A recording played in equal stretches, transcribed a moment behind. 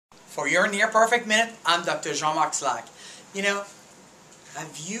For your Near Perfect Minute, I'm Dr. Jean-Marc Slak. You know,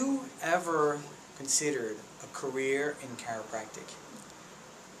 have you ever considered a career in chiropractic?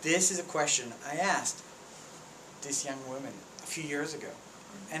 This is a question I asked this young woman a few years ago.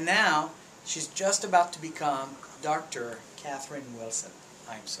 And now, she's just about to become Dr. Catherine Wilson.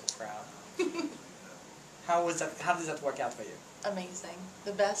 I'm so proud. How does that work out for you? Amazing.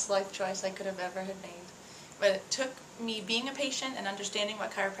 The best life choice I could have ever had made. But it took me being a patient and understanding what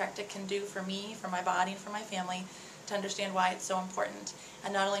chiropractic can do for me, for my body, and for my family to understand why it's so important.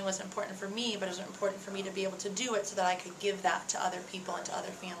 And not only was it important for me, but it was important for me to be able to do it so that I could give that to other people and to other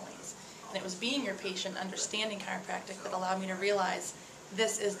families. And it was being your patient, understanding chiropractic, that allowed me to realize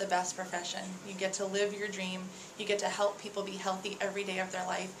this is the best profession. You get to live your dream. You get to help people be healthy every day of their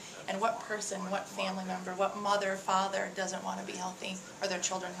life. And what person, what family member, what mother, father doesn't want to be healthy or their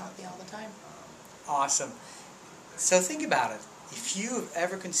children healthy all the time? Awesome. So think about it. If you've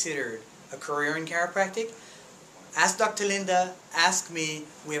ever considered a career in chiropractic, ask Dr. Linda, ask me.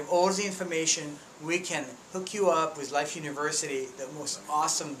 We have all the information. We can hook you up with Life University, the most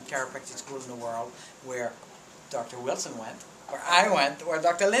awesome chiropractic school in the world, where Dr. Wilson went, where I went, where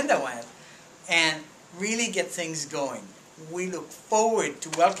Dr. Linda went, and really get things going. We look forward to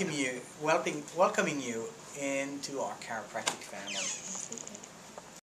welcoming you into our chiropractic family.